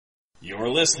You're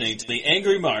listening to the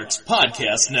Angry Marks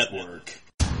Podcast Network.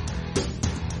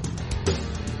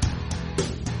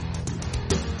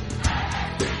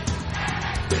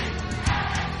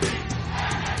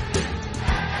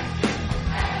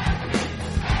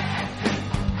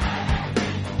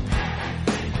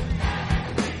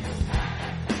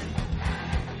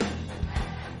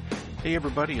 Hey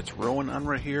everybody, it's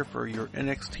Rohan here for your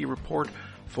NXT report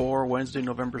for Wednesday,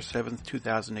 November 7th,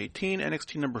 2018,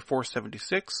 NXT number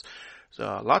 476.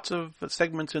 Lots of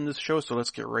segments in this show, so let's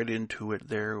get right into it.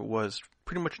 There was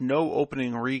pretty much no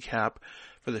opening recap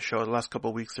for the show. The last couple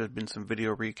of weeks there have been some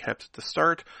video recaps at the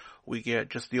start. We get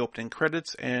just the opening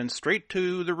credits and straight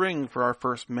to the ring for our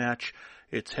first match.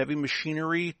 It's Heavy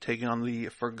Machinery taking on the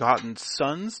Forgotten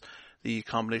Sons. The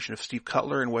combination of Steve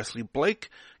Cutler and Wesley Blake.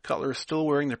 Cutler is still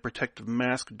wearing the protective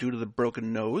mask due to the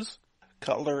broken nose.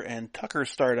 Cutler and Tucker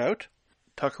start out.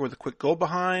 Tucker with a quick go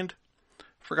behind.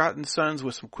 Forgotten Sons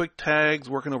with some quick tags,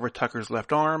 working over Tucker's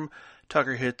left arm.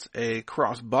 Tucker hits a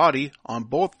cross body on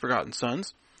both Forgotten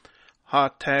Sons.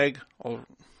 Hot tag.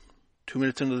 2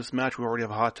 minutes into this match, we already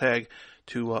have a hot tag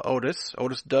to Otis.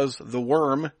 Otis does the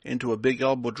worm into a big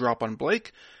elbow drop on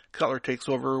Blake. Cutler takes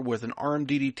over with an arm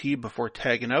DDT before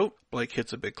tagging out. Blake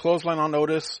hits a big clothesline on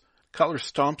Otis. Cutler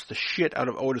stomps the shit out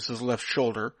of Otis's left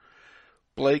shoulder.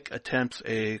 Blake attempts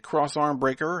a cross arm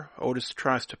breaker. Otis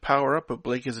tries to power up, but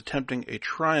Blake is attempting a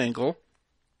triangle.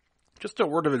 Just a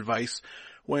word of advice.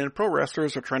 When pro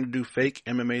wrestlers are trying to do fake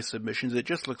MMA submissions, it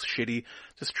just looks shitty.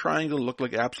 This triangle looked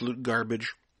like absolute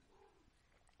garbage.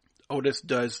 Otis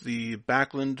does the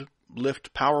Backland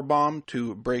lift powerbomb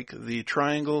to break the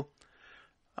triangle.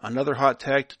 Another hot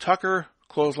tag to Tucker,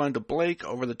 clothesline to Blake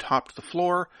over the top to the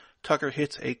floor. Tucker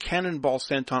hits a cannonball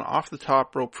senton off the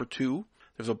top rope for 2.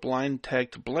 There's a blind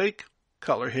tag to Blake.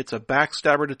 Cutler hits a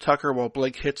backstabber to Tucker while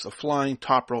Blake hits a flying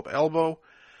top rope elbow.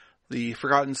 The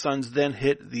Forgotten Sons then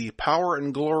hit the Power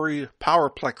and Glory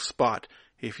Powerplex spot.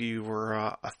 If you were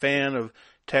a fan of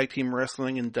tag team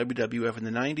wrestling in WWF in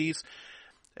the 90s,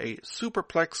 a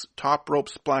superplex top rope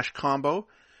splash combo,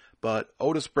 but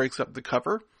Otis breaks up the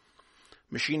cover.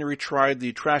 Machinery tried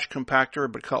the trash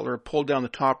compactor, but Cutler pulled down the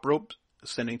top rope,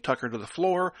 sending Tucker to the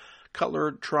floor.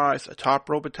 Cutler tries a top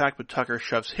rope attack, but Tucker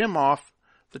shoves him off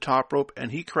the top rope,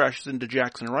 and he crashes into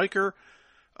Jackson Riker.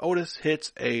 Otis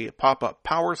hits a pop-up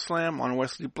power slam on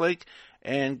Wesley Blake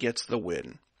and gets the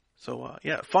win. So,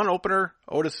 fun opener.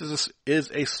 Otis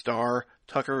is a star.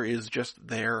 Tucker is just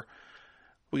there.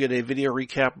 We get a video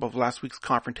recap of last week's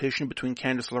confrontation between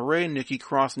Candice LeRae, Nikki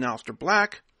Cross, and Aleister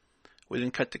Black. We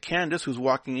then cut to Candice, who's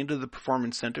walking into the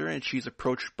performance center, and she's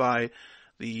approached by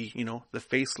the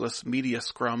faceless media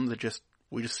scrum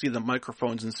we just see the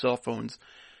microphones and cell phones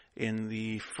in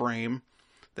the frame.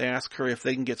 They ask her if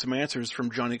they can get some answers from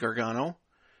Johnny Gargano.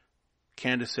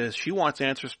 Candice says she wants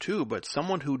answers too, but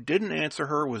someone who didn't answer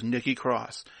her was Nikki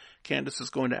Cross. Candice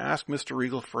is going to ask Mr.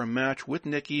 Regal for a match with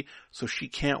Nikki, so she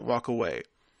can't walk away.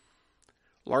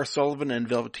 Lars Sullivan and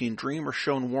Velveteen Dream are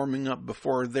shown warming up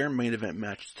before their main event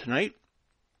match tonight.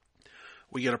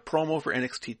 We get a promo for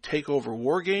NXT TakeOver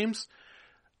War Games,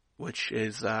 which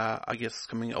is,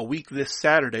 coming a week this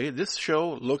Saturday. This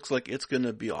show looks like it's going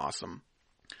to be awesome.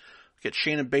 We get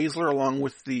Shayna Baszler along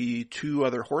with the 2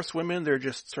 other horsewomen. They're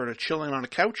just sort of chilling on a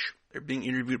couch. They're being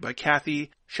interviewed by Kathy.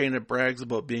 Shayna brags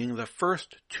about being the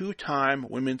first 2-time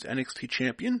women's NXT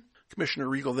champion. Commissioner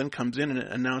Regal then comes in and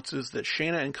announces that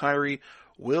Shayna and Kairi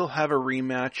will have a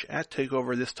rematch at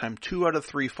TakeOver, this time 2 out of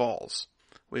 3 falls.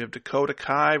 We have Dakota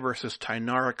Kai versus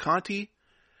Tainara Conti.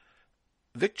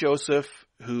 Vic Joseph,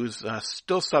 who's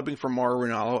still subbing for Mauro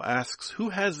Ranallo, asks who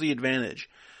has the advantage.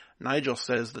 Nigel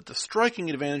says that the striking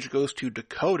advantage goes to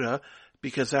Dakota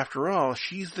because, after all,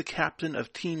 she's the captain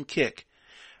of Team Kick.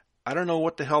 I don't know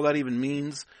what the hell that even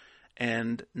means,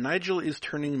 and Nigel is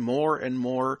turning more and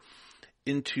more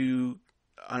into,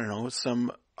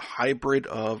 some hybrid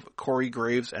of Corey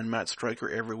Graves and Matt Stryker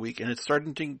every week, and it's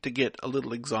starting to get a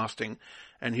little exhausting.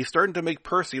 And he's starting to make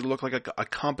Percy look like a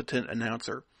competent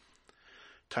announcer.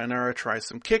 Tainara tries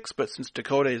some kicks, but since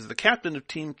Dakota is the captain of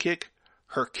Team Kick,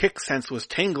 her kick sense was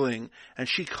tingling, and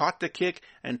she caught the kick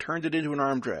and turned it into an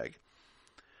arm drag.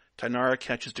 Tainara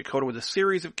catches Dakota with a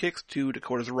series of kicks to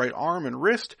Dakota's right arm and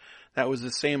wrist. That was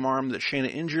the same arm that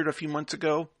Shayna injured a few months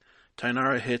ago.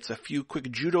 Tainara hits a few quick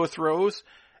judo throws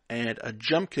and a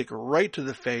jump kick right to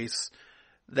the face.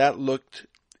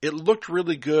 It looked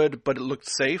really good, but it looked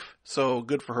safe, so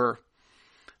good for her.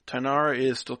 Tainara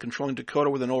is still controlling Dakota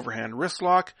with an overhand wrist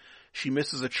lock. She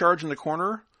misses a charge in the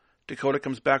corner. Dakota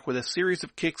comes back with a series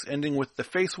of kicks, ending with the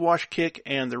face wash kick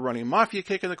and the running mafia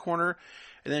kick in the corner.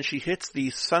 And then she hits the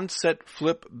sunset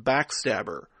flip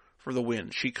backstabber for the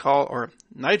win.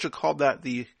 Nigel called that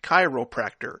the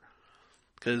chiropractor,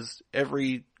 because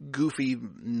every goofy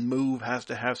move has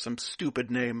to have some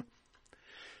stupid name.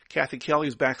 Kathy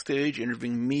Kelly's backstage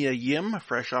interviewing Mia Yim,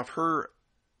 fresh off her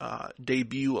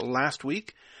debut last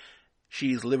week.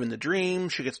 She's living the dream.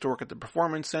 She gets to work at the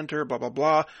Performance Center, blah, blah,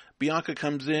 blah. Bianca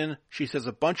comes in. She says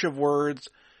a bunch of words.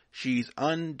 She's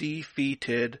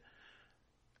undefeated.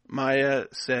 Maya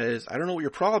says, I don't know what your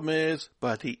problem is,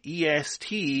 but the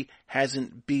EST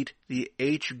hasn't beat the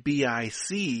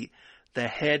HBIC, the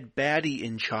head baddie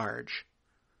in charge.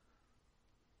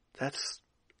 That's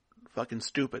fucking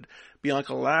stupid.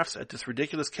 Bianca laughs at this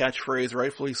ridiculous catchphrase,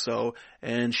 rightfully so,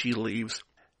 and she leaves.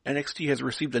 NXT has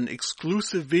received an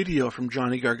exclusive video from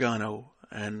Johnny Gargano,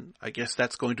 and I guess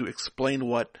that's going to explain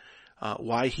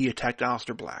why he attacked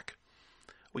Aleister Black.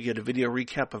 We get a video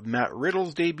recap of Matt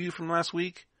Riddle's debut from last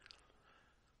week.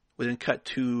 We then cut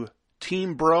to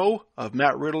Team Bro of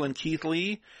Matt Riddle and Keith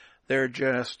Lee. They're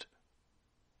just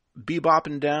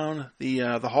bebopping down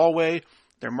the hallway.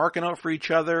 They're marking out for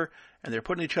each other, and they're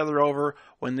putting each other over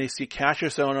when they see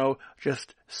Cassius Ohno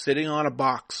just sitting on a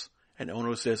box. And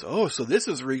Ohno says, oh, so this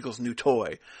is Regal's new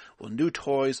toy. Well, new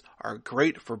toys are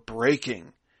great for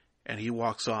breaking. And he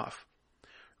walks off.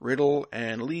 Riddle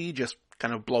and Lee just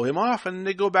kind of blow him off, and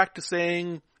they go back to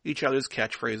saying each other's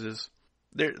catchphrases.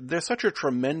 They're such a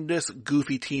tremendous,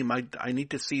 goofy team. I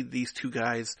need to see these two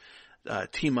guys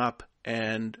team up,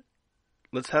 and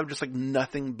let's have just like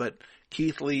nothing but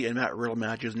Keith Lee and Matt Riddle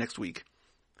matches next week.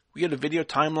 We get a video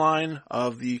timeline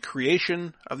of the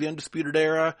creation of the Undisputed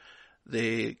Era.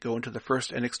 They go into the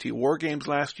first NXT War Games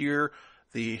last year,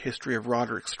 the history of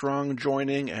Roderick Strong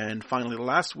joining, and finally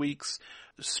last week's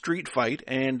street fight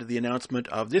and the announcement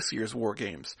of this year's War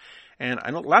Games. And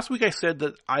I know last week I said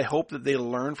that I hope that they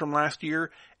learn from last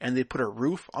year and they put a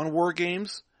roof on War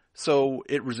Games so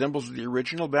it resembles the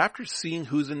original. But after seeing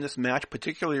who's in this match,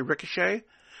 particularly Ricochet,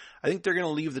 I think they're going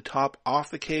to leave the top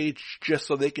off the cage just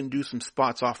so they can do some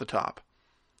spots off the top.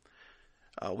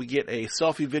 We get a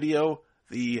selfie video,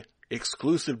 the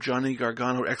exclusive Johnny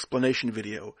Gargano explanation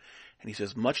video. And he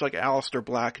says, much like Aleister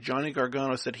Black, Johnny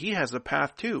Gargano said he has a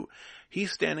path too.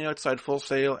 He's standing outside Full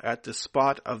Sail at the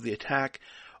spot of the attack.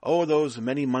 Oh, those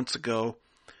many months ago.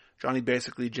 Johnny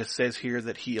basically just says here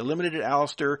that he eliminated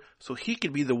Aleister so he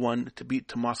could be the one to beat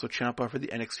Tommaso Ciampa for the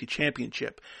NXT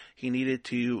Championship. He needed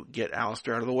to get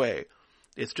Aleister out of the way.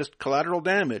 It's just collateral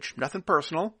damage, nothing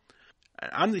personal.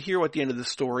 I'm the hero at the end of this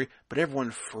story, but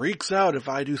everyone freaks out if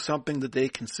I do something that they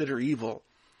consider evil.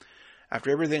 After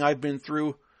everything I've been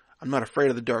through, I'm not afraid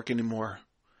of the dark anymore.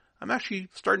 I'm actually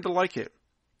starting to like it.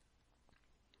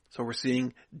 So we're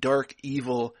seeing dark,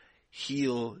 evil,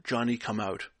 heel Johnny come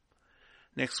out.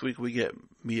 Next week we get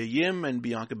Mia Yim and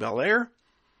Bianca Belair.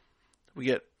 We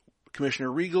get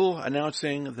Commissioner Regal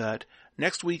announcing that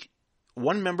next week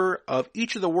one member of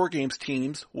each of the War Games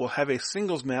teams will have a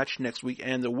singles match next week,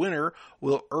 and the winner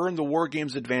will earn the War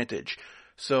Games advantage.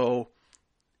 So,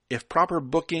 if proper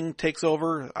booking takes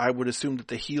over, I would assume that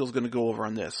the heel's going to go over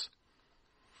on this.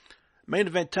 Main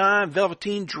event time,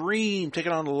 Velveteen Dream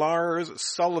taking on Lars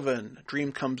Sullivan.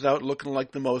 Dream comes out looking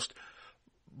like the most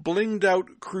blinged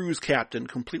out cruise captain,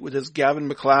 complete with his Gavin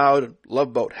MacLeod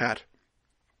Love Boat hat.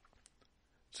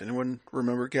 Does anyone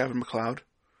remember Gavin MacLeod?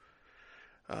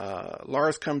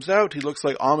 Lars comes out. He looks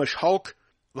like Amish Hulk.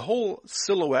 The whole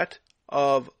silhouette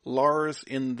of Lars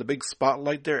in the big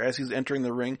spotlight there as he's entering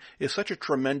the ring is such a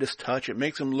tremendous touch. It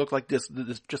makes him look like this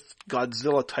just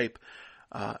Godzilla type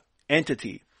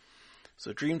entity.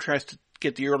 So Dream tries to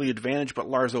get the early advantage, but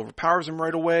Lars overpowers him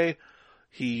right away.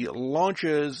 He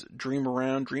launches Dream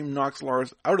around. Dream knocks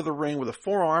Lars out of the ring with a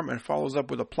forearm and follows up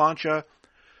with a plancha.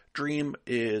 Dream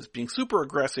is being super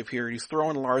aggressive here. He's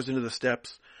throwing Lars into the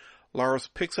steps. Lars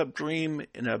picks up Dream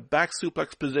in a back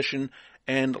suplex position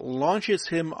and launches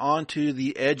him onto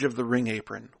the edge of the ring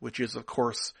apron, which is, of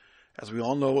course, as we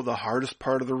all know, the hardest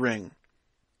part of the ring.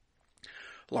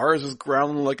 Lars is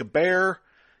growling like a bear.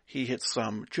 He hits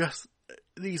just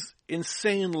these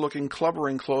insane-looking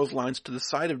clubbering clotheslines to the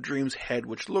side of Dream's head,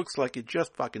 which looks like it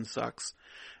just fucking sucks.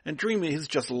 And Dream is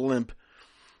just limp.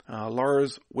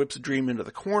 Lars whips Dream into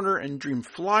the corner, and Dream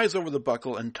flies over the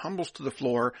buckle and tumbles to the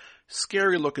floor.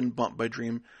 Scary-looking bump by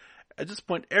Dream. At this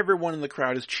point, everyone in the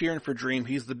crowd is cheering for Dream.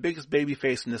 He's the biggest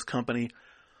babyface in this company.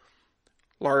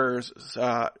 Lars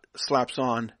slaps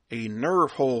on a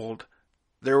nerve hold.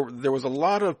 There was a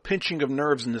lot of pinching of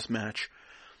nerves in this match.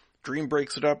 Dream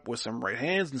breaks it up with some right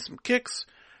hands and some kicks.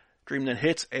 Dream then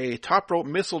hits a top rope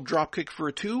missile dropkick for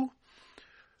a 2.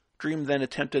 Dream then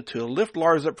attempted to lift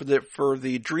Lars up for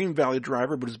the Dream Valley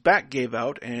driver, but his back gave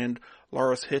out, and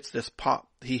Lars hits his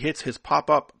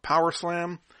pop-up power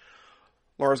slam.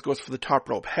 Lars goes for the top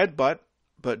rope headbutt,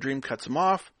 but Dream cuts him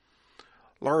off.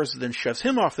 Lars then shoves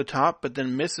him off the top, but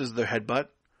then misses the headbutt.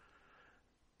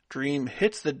 Dream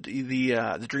hits the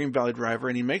Dream Valley Driver,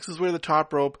 and he makes his way to the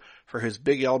top rope for his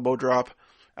big elbow drop.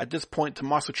 At this point,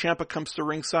 Tommaso Ciampa comes to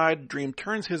ringside. Dream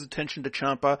turns his attention to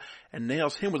Ciampa and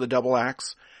nails him with a double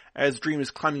axe. As Dream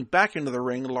is climbing back into the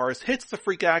ring, Lars hits the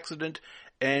freak accident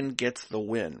and gets the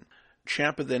win.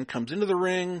 Ciampa then comes into the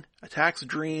ring, attacks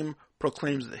Dream,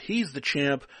 proclaims that he's the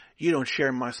champ. You don't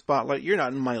share my spotlight. You're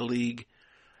not in my league.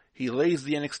 He lays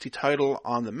the NXT title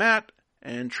on the mat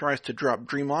and tries to drop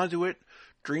Dream onto it.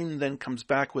 Dream then comes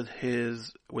back with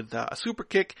a super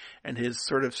kick and his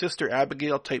sort of Sister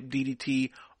Abigail type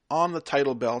DDT on the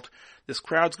title belt. This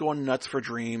crowd's going nuts for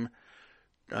Dream.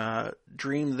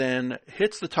 Dream then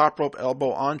hits the top rope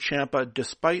elbow on Ciampa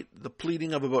despite the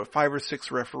pleading of about 5 or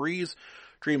 6 referees.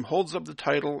 Dream holds up the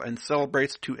title and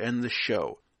celebrates to end the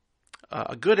show.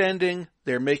 A good ending.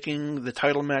 They're making the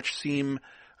title match seem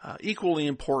equally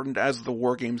important as the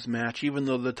War Games match, even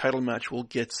though the title match will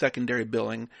get secondary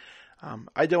billing.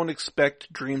 I don't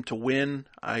expect Dream to win.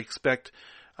 I expect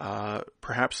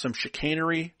perhaps some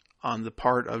chicanery on the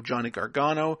part of Johnny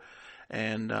Gargano,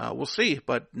 and we'll see.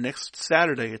 But next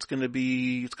Saturday, it's going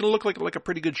to look like a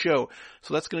pretty good show.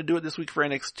 So that's going to do it this week for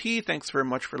NXT. Thanks very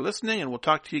much for listening, and we'll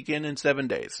talk to you again in 7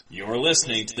 days. You're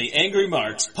listening to the Angry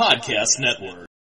Marks Podcast Network.